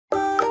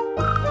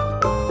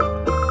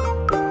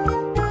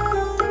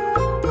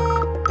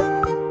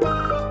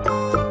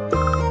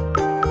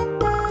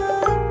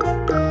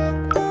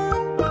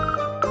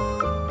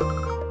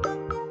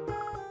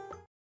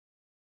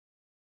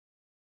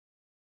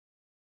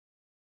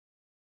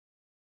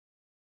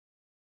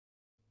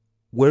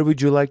Where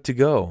would you like to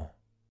go?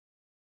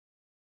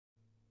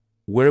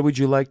 Where would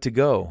you like to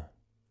go?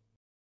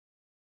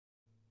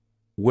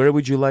 Where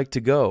would you like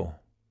to go?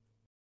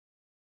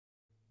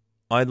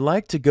 I'd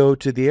like to go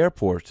to the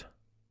airport.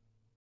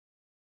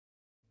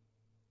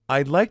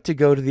 I'd like to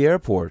go to the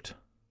airport.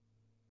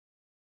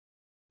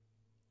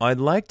 I'd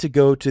like to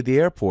go to the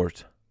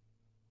airport.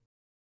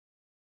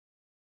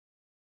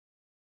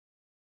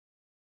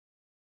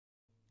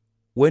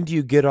 When do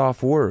you get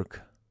off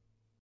work?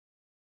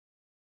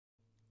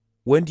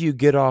 When do you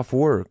get off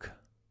work?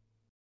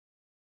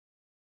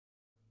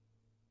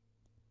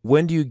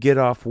 When do you get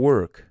off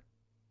work?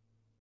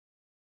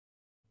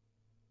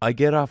 I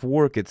get off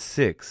work at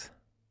 6.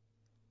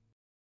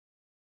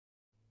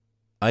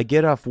 I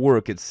get off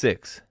work at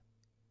 6.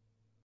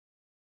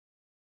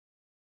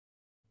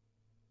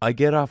 I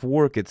get off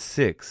work at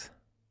 6.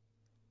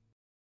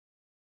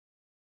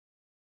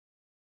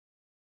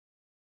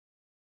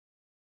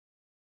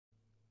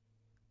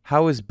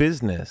 How is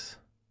business?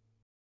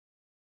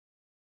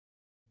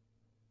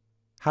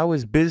 How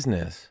is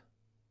business?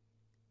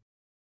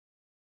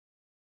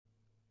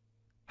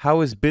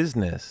 How is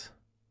business?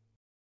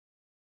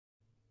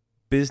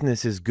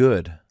 Business is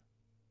good.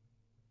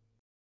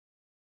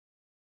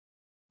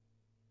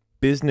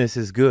 Business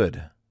is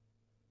good.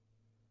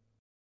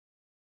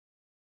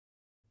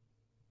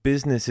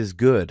 Business is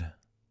good.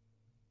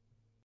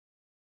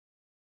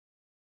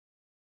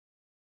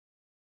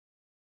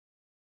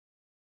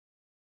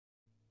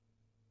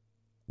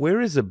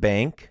 Where is a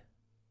bank?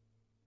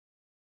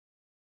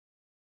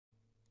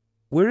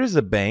 Where is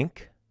a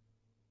bank?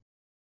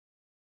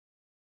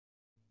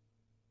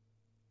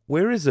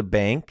 Where is a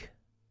bank?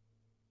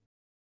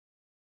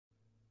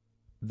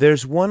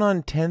 There's one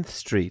on 10th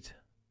Street.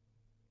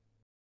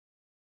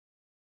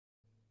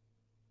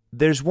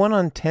 There's one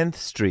on 10th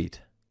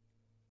Street.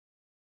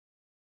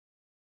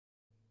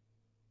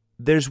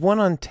 There's one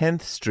on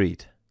 10th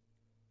Street.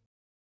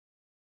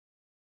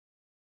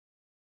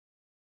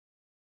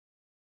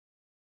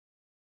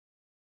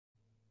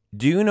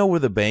 Do you know where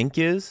the bank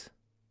is?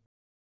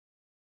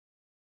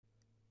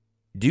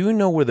 Do you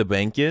know where the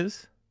bank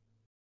is?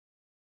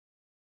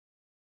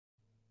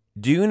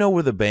 Do you know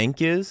where the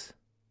bank is?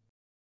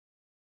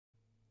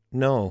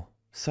 No,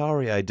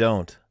 sorry, I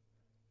don't.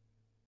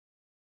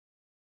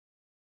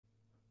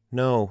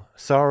 No,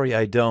 sorry,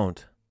 I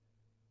don't.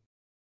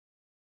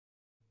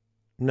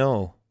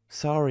 No,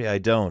 sorry, I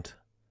don't.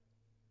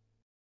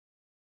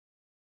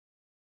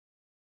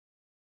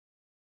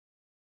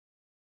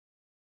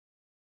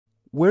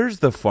 Where's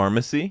the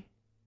pharmacy?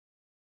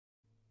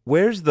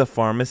 Where's the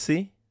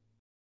pharmacy?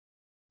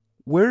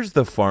 Where's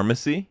the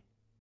pharmacy?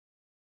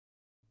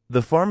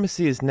 The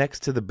pharmacy is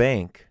next to the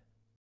bank.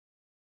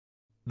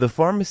 The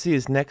pharmacy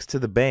is next to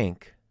the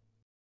bank.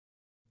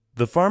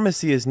 The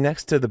pharmacy is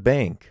next to the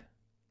bank.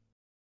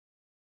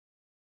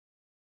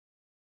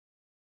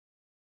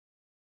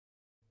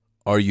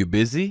 Are you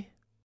busy?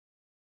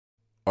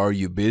 Are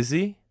you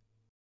busy?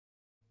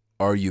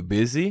 Are you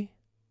busy?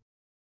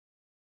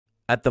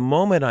 At the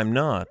moment I'm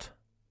not.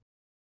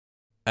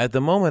 At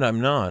the moment I'm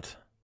not.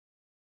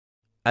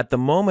 At the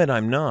moment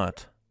I'm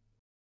not.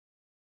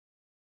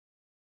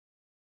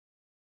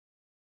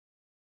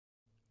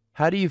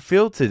 How do you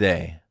feel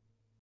today?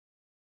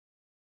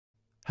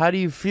 How do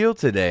you feel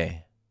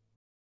today?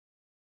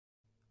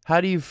 How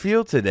do you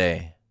feel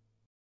today?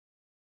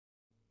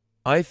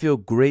 I feel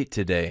great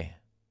today.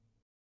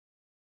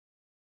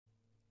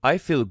 I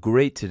feel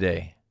great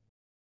today.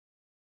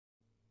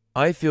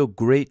 I feel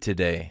great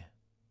today.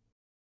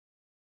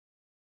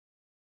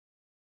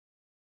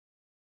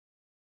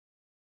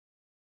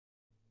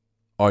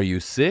 Are you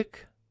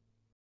sick?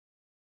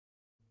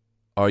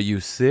 Are you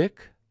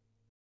sick?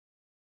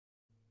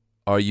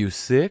 Are you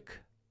sick?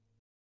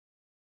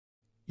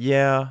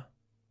 Yeah,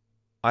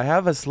 I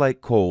have a slight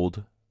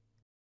cold.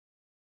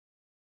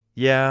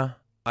 Yeah,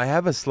 I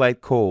have a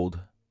slight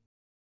cold.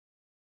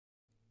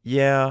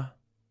 Yeah,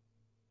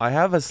 I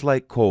have a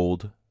slight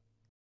cold.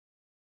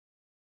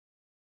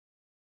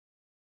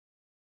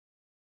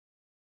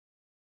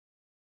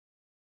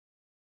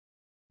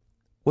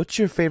 What's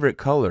your favorite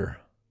color?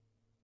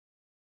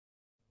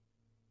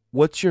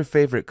 What's your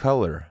favorite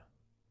color?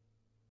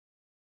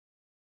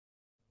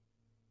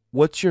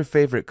 What's your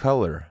favorite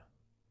color?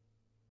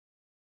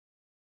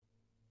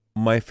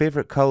 My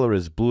favorite color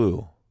is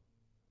blue.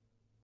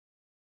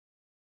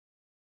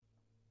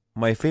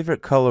 My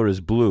favorite color is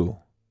blue.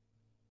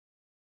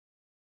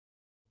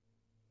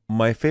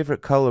 My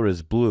favorite color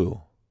is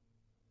blue.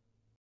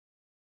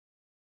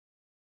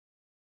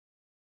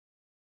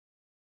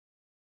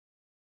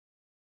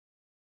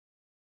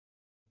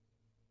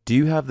 Do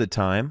you have the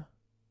time?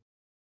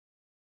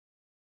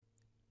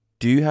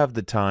 Do you have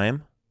the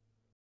time?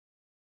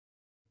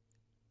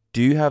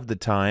 Do you have the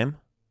time?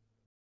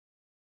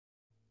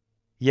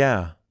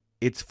 Yeah,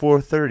 it's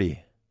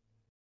 4:30.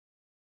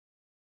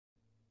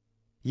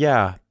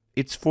 Yeah,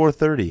 it's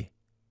 4:30.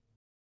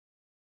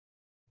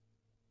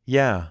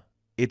 Yeah,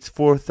 it's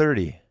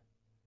 4:30.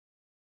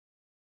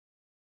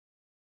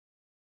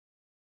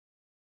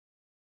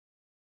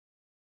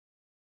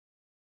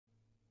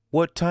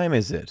 What time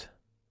is it?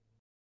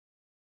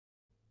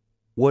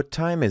 What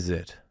time is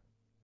it?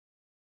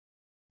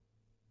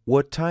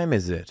 What time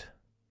is it?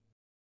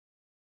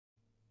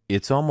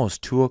 It's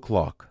almost 2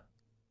 o'clock.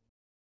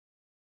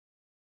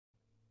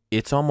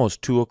 It's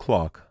almost 2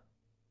 o'clock.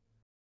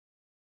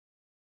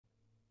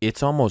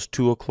 It's almost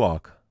 2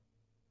 o'clock.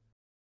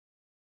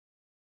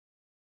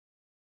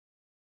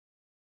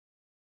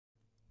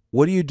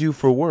 What do you do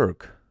for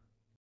work?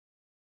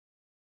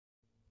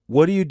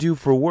 What do you do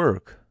for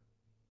work?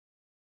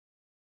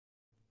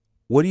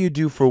 What do you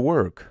do for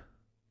work?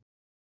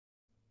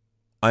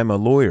 I'm a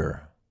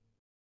lawyer.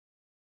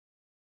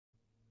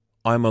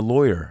 I'm a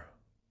lawyer.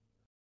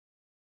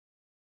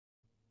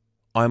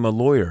 I'm a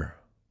lawyer.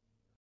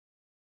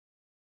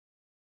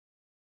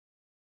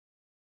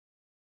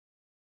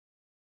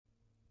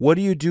 What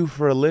do you do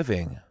for a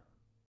living?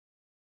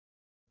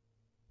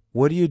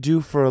 What do you do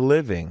for a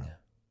living?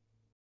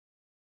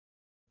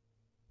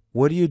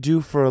 What do you do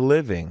for a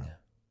living?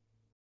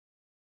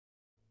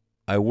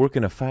 I work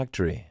in a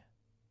factory.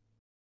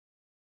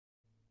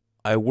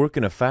 I work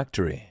in a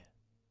factory.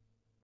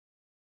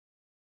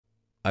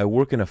 I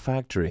work in a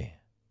factory.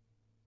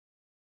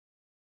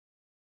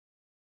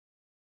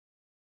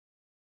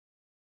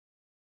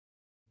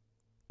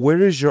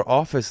 Where is your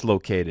office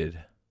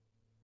located?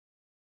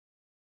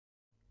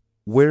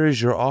 Where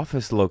is your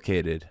office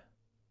located?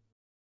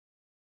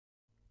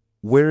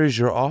 Where is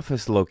your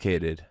office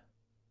located?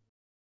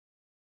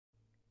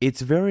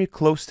 It's very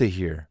close to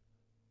here,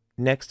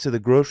 next to the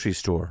grocery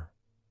store.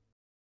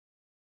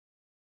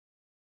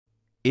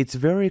 It's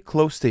very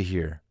close to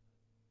here,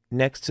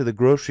 next to the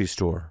grocery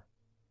store.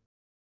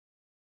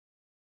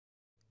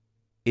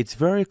 It's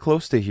very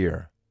close to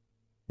here,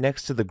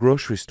 next to the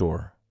grocery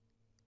store.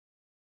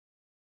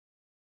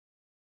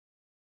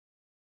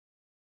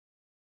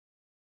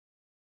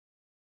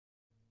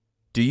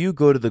 Do you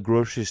go to the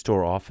grocery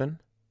store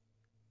often?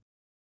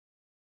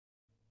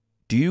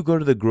 Do you go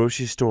to the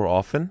grocery store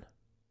often?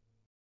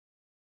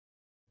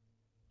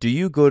 Do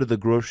you go to the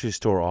grocery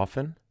store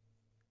often?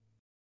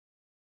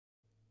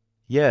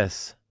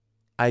 Yes,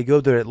 I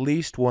go there at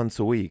least once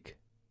a week.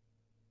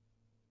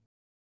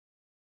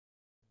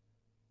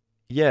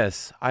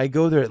 Yes, I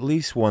go there at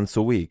least once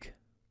a week.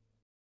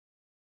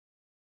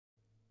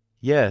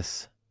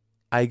 Yes,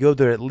 I go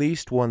there at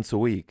least once a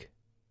week.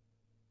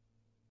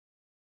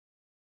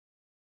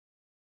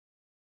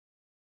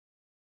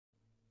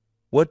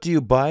 What do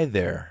you buy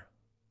there?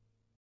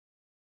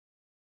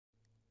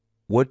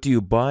 What do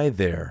you buy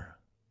there?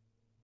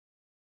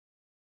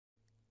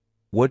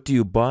 What do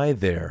you buy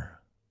there?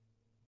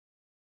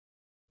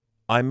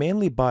 I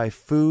mainly buy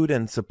food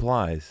and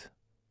supplies.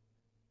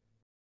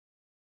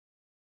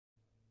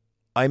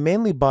 I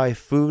mainly buy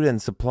food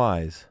and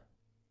supplies.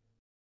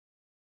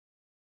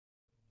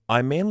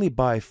 I mainly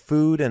buy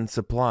food and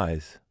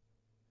supplies.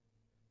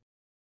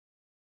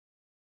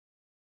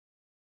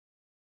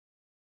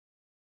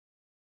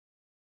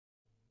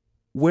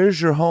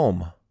 Where's your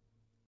home?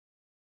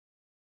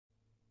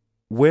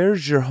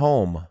 Where's your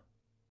home?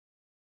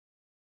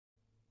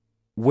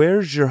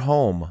 Where's your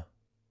home?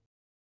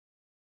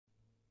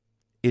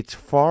 It's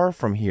far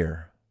from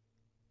here.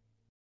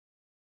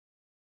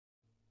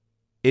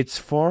 It's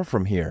far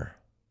from here.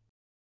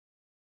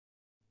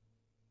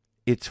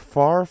 It's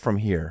far from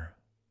here.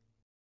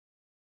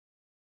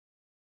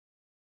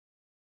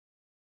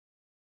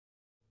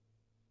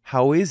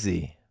 How is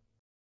he?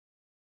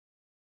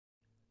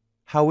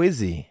 How is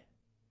he?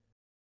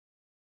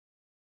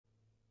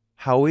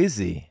 How is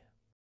he?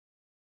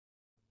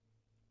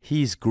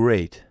 He's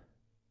great.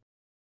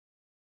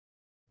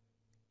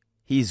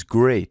 He's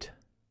great.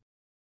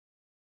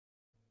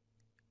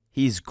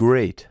 He's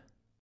great.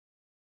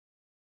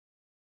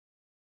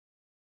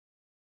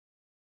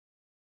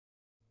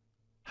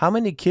 How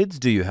many kids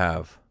do you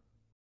have?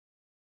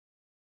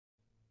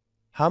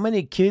 How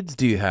many kids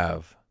do you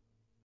have?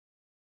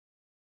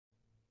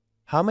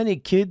 How many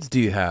kids do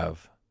you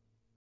have?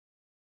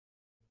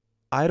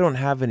 I don't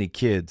have any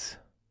kids.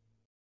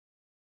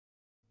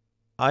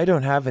 I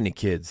don't have any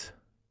kids.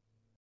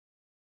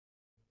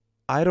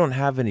 I don't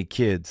have any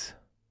kids.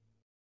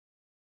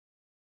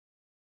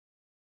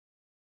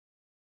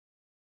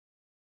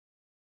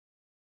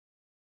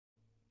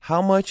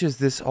 How much is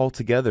this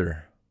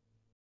altogether?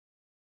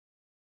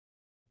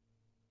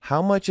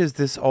 How much is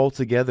this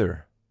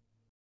altogether?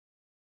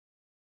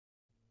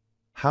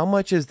 How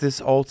much is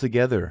this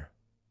altogether?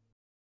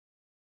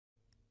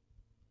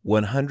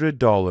 $100.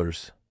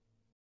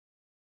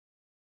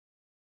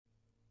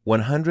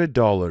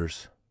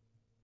 $100.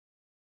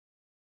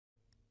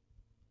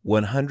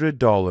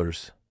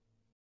 $100.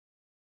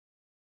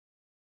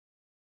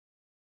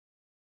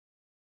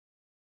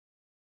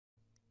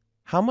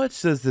 How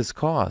much does this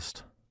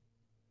cost?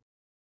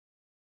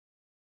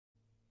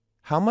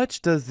 How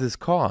much does this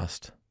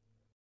cost?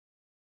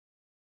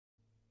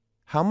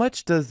 How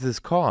much does this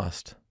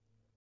cost?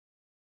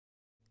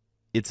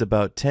 It's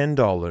about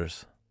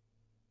 $10.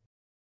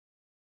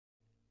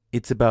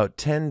 It's about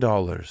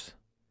 $10.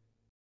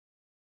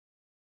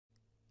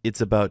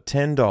 It's about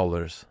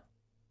 $10.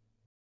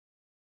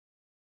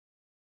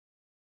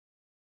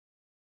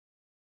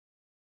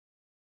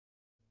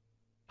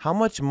 How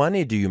much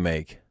money do you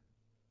make?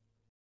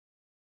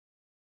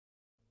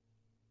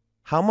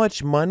 How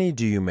much money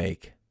do you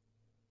make?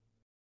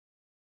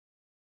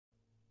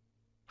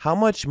 How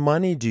much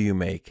money do you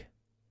make?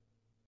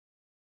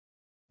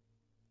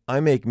 I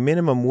make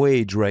minimum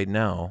wage right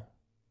now.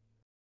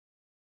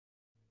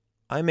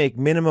 I make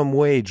minimum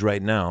wage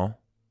right now.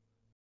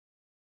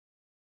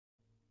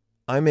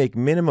 I make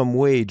minimum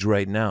wage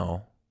right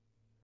now.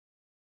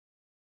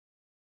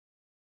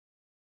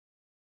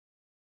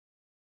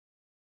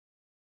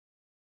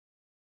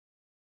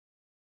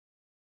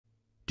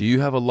 Do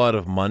you have a lot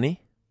of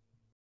money?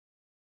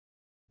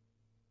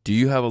 Do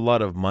you have a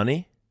lot of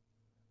money?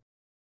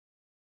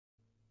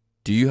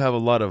 Do you have a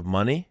lot of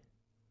money?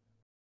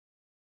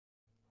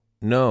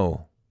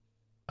 No,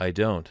 I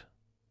don't.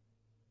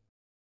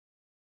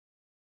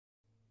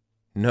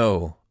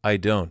 No, I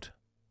don't.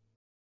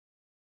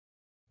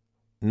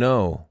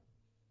 No,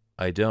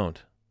 I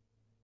don't.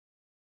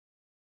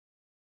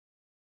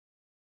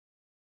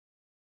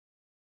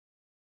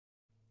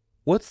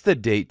 What's the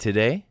date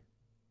today?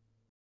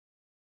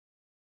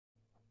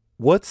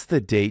 What's the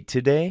date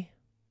today?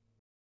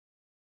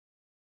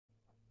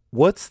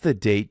 What's the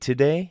date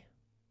today?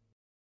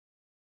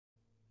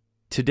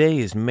 Today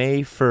is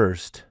May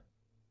 1st.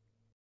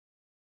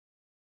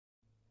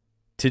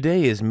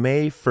 Today is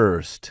May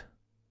 1st.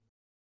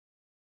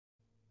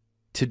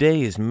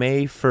 Today is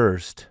May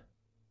 1st.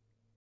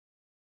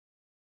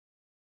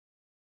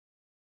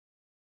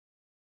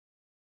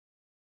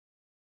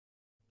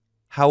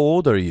 How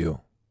old are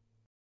you?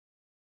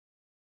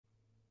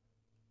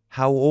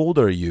 How old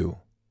are you?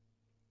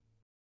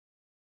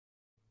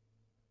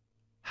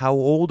 How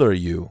old are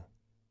you?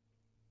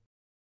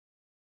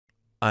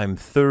 I'm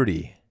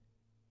 30.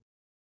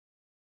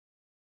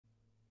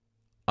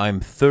 I'm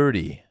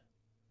 30.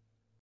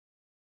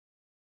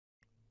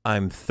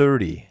 I'm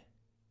 30.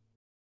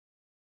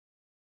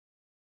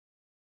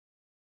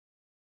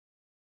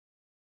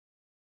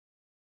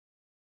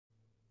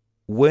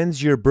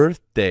 When's your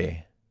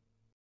birthday?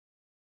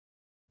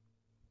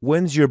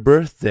 When's your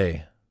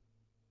birthday?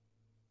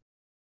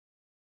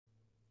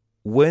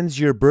 When's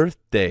your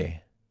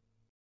birthday?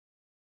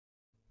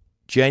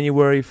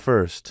 January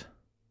 1st.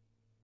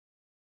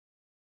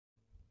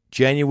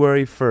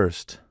 January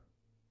 1st.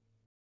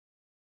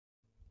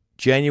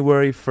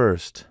 January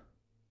 1st.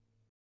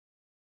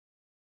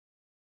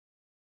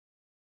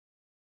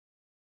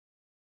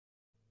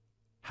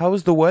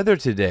 How's the weather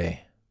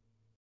today?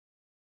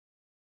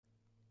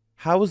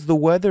 How's the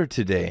weather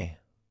today?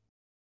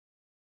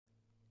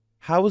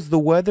 How's the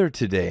weather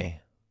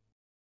today?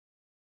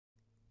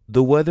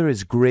 The weather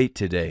is great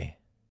today.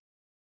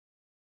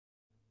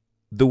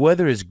 The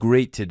weather is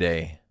great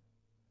today.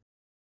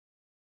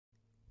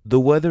 The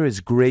weather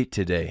is great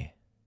today.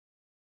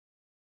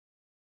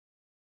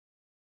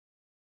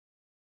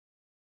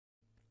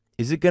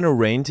 Is it gonna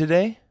rain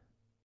today?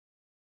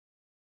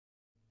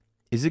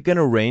 Is it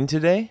gonna rain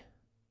today?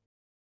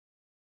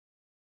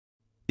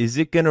 Is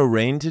it gonna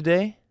rain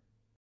today?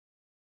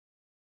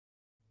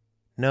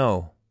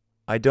 No,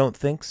 I don't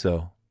think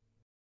so.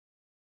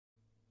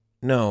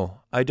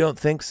 No, I don't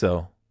think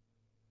so.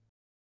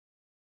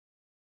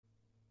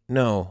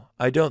 No,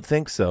 I don't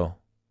think so.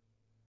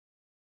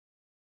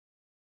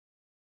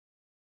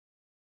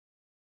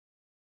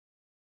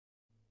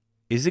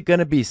 Is it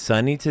gonna be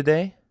sunny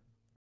today?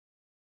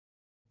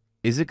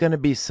 Is it gonna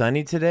be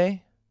sunny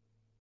today?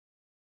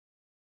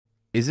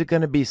 Is it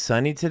gonna be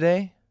sunny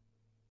today?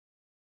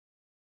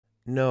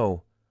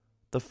 No,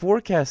 the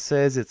forecast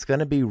says it's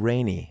gonna be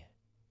rainy.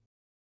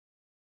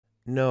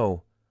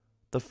 No,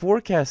 the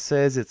forecast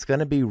says it's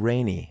gonna be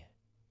rainy.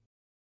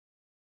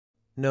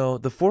 No,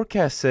 the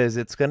forecast says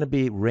it's gonna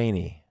be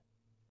rainy.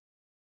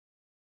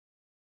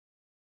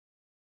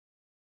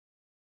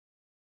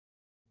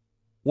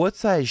 What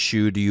size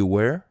shoe do you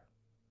wear?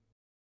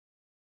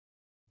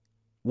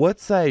 What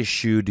size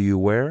shoe do you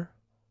wear?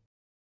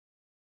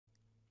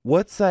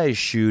 What size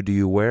shoe do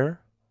you wear?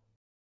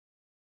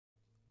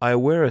 I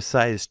wear a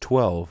size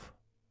 12.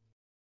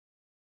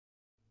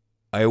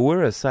 I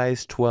wear a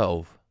size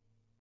 12.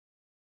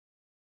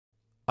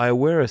 I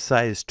wear a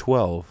size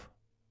 12.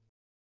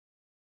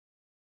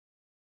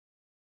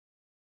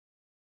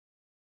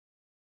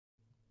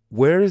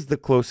 Where is the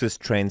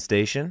closest train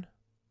station?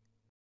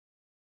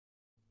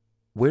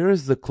 Where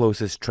is the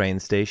closest train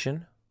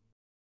station?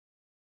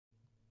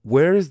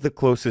 Where is the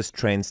closest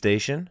train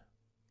station?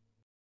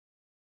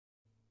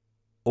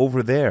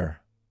 Over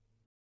there.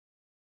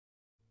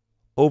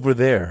 Over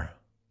there.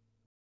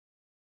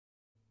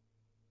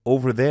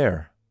 Over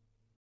there.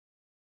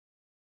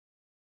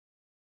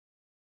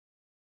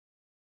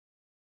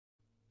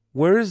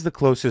 Where is the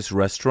closest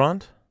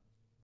restaurant?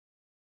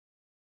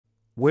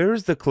 Where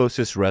is the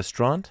closest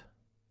restaurant?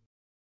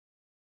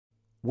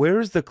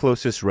 Where is the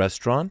closest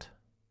restaurant?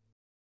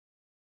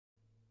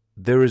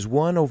 There is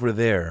one over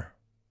there.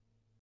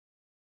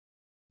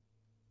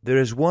 There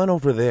is one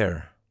over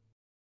there.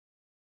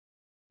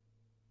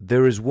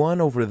 There is one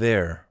over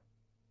there.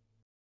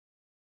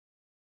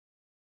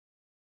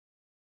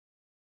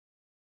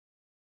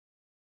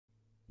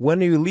 When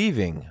are you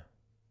leaving?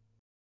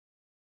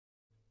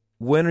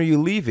 When are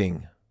you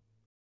leaving?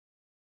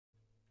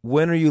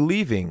 When are you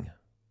leaving?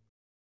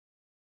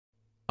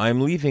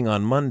 I'm leaving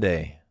on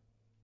Monday.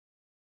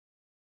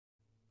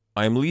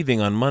 I'm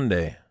leaving on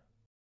Monday.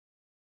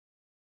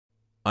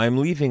 I'm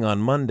leaving on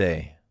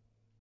Monday.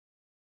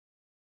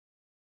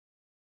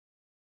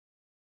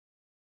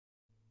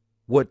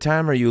 What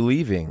time are you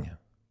leaving?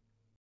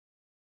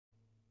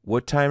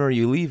 What time are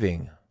you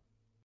leaving?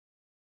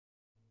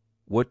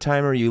 What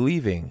time are you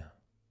leaving?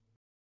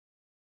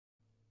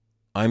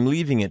 I'm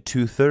leaving at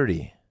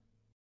 2:30.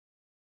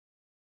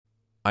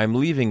 I'm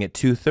leaving at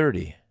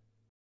 2:30.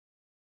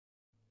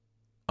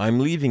 I'm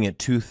leaving at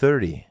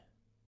 2:30.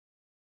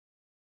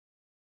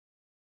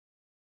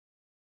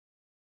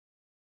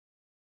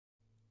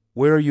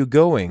 Where are you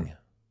going?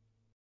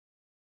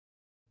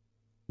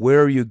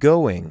 Where are you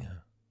going?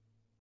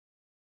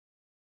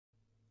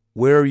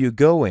 Where are you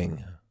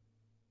going?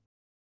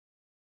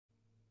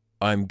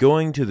 I'm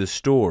going to the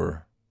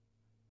store.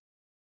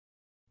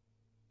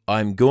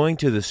 I'm going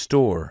to the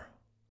store.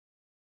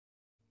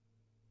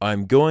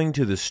 I'm going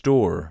to the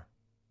store.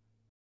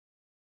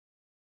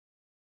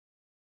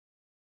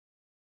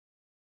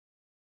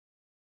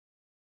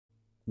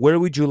 Where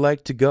would you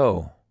like to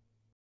go?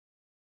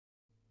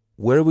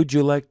 Where would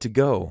you like to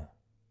go?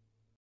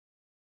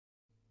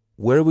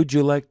 Where would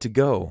you like to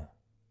go?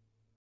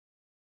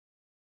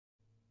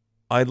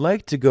 I'd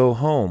like to go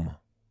home.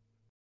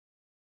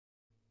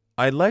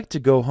 I'd like to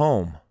go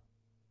home.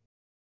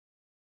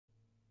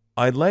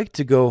 I'd like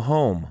to go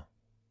home.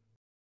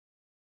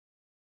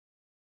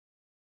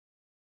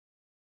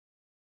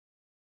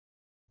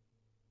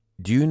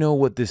 Do you know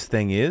what this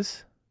thing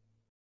is?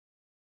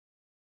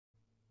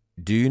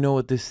 Do you know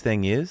what this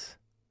thing is?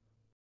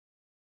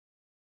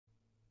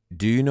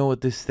 Do you know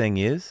what this thing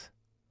is?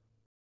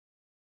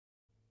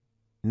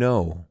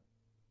 No,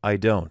 I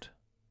don't.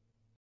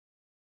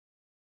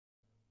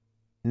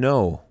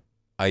 No,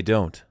 I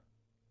don't.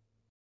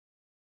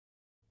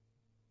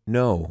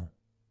 No,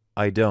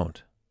 I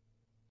don't.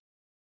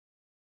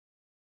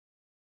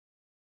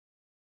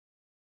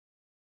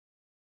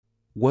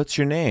 What's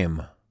your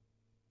name?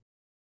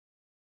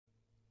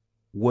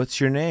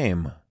 What's your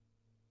name?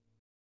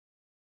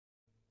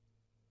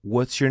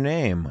 What's your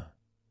name?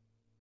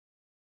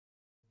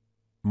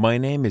 My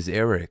name is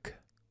Eric.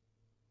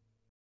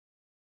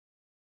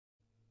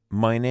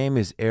 My name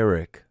is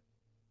Eric.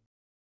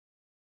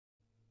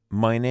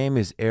 My name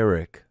is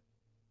Eric.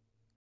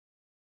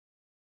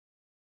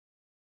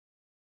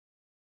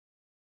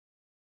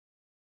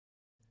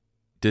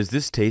 Does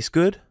this taste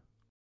good?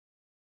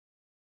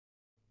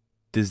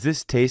 Does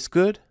this taste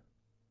good?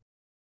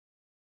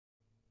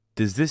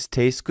 Does this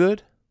taste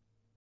good?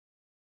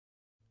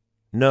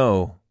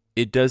 No,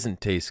 it doesn't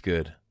taste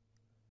good.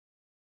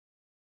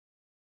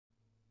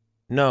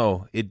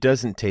 No, it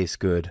doesn't taste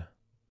good.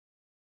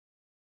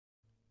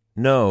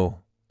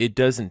 No, it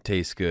doesn't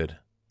taste good.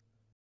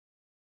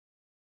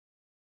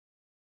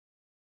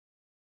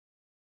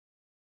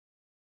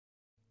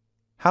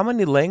 How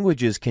many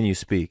languages can you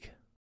speak?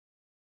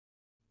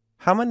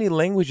 How many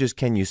languages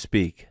can you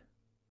speak?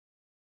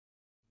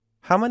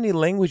 How many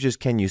languages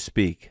can you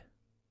speak?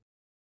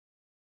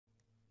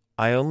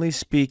 I only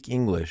speak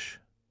English.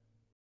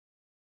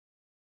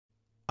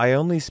 I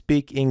only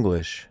speak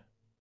English.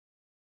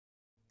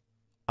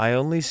 I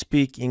only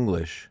speak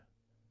English.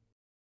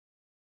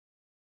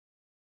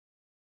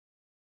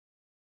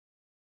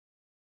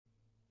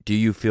 Do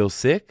you feel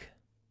sick?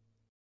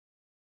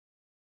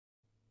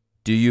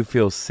 Do you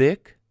feel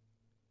sick?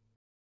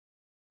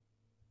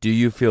 Do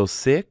you feel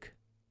sick?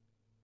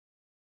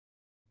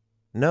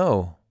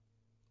 No,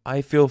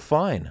 I feel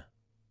fine.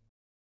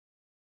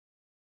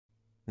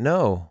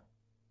 No,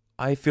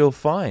 I feel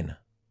fine.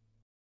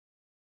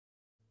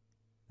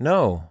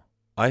 No,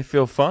 I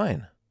feel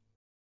fine.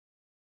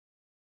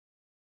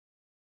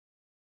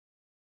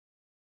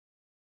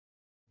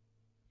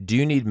 Do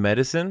you need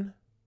medicine?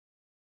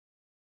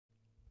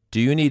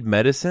 Do you need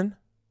medicine?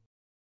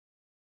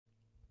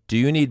 Do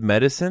you need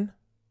medicine?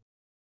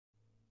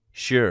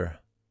 Sure,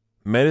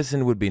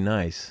 medicine would be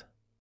nice.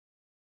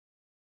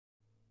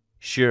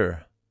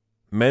 Sure,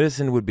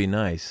 medicine would be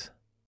nice.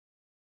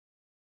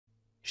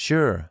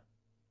 Sure,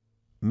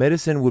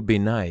 medicine would be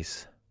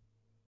nice.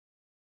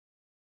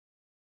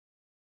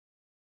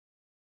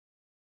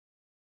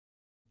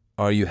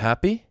 Are you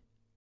happy?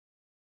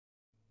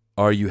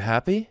 Are you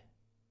happy?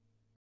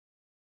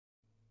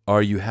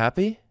 Are you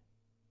happy?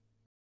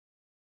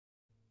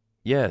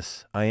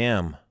 Yes, I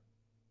am.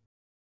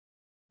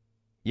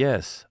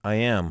 Yes, I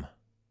am.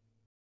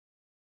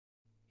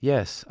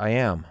 Yes, I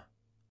am.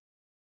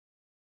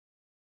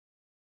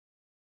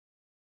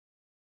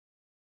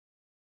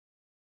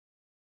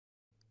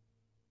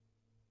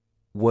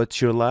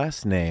 What's your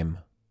last name?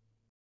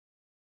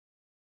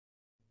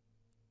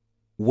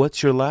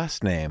 What's your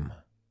last name?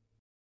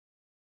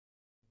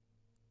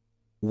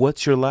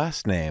 What's your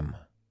last name?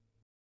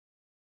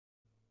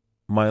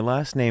 My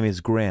last name is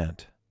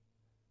Grant.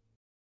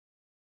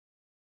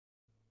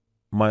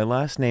 My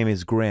last name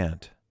is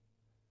Grant.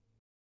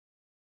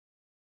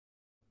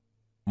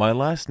 My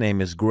last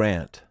name is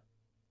Grant.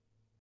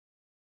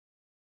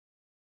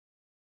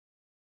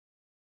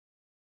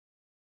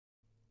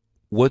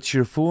 What's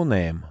your full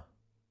name?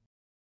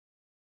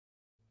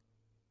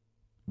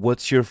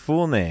 What's your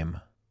full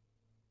name?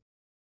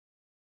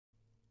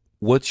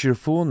 What's your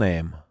full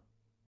name?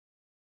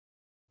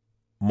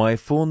 My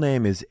full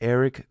name is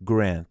Eric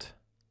Grant.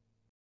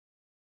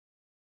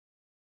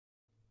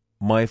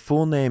 My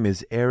full name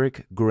is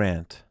Eric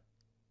Grant.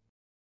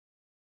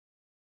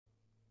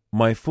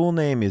 My full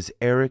name is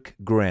Eric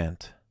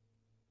Grant.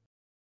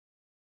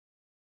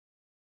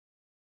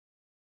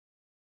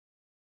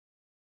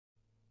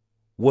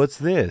 What's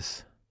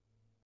this?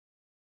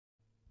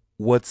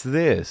 What's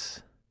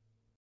this?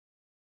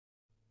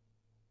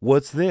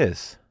 What's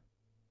this?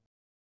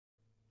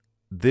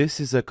 This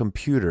is a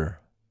computer.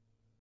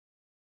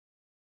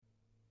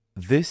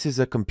 This is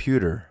a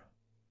computer.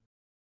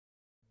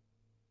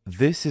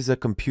 This is a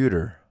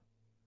computer.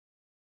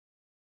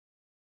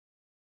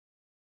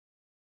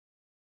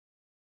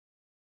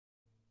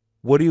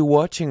 What are you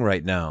watching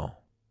right now?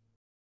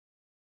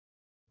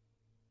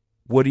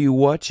 What are you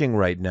watching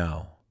right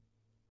now?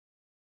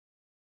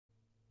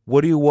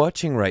 What are you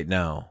watching right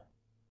now?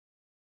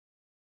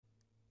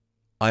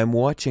 I'm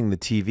watching the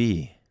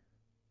TV.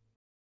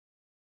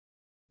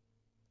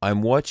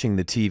 I'm watching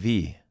the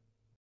TV.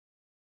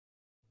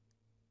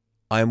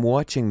 I'm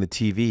watching the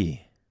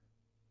TV.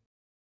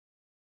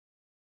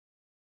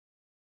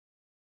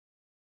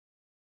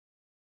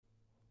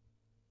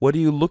 What are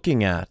you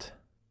looking at?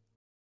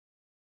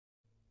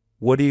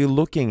 What are you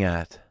looking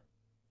at?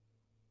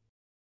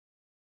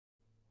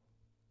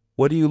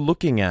 What are you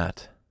looking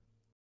at?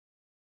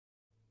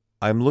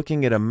 I'm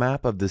looking at a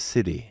map of the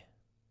city.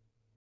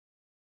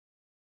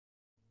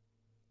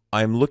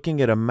 I'm looking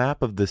at a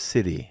map of the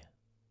city.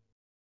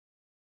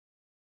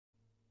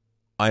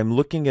 I'm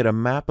looking at a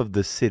map of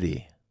the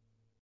city.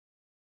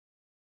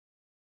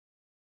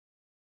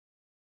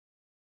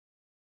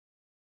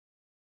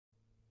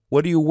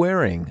 What are you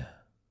wearing?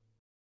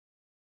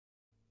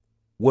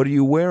 What are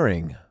you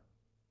wearing?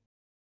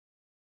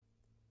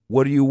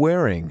 What are you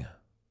wearing?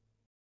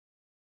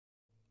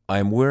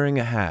 I'm wearing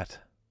a hat.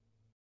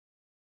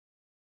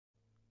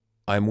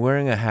 I'm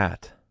wearing a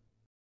hat.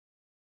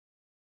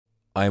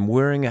 I'm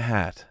wearing a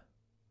hat.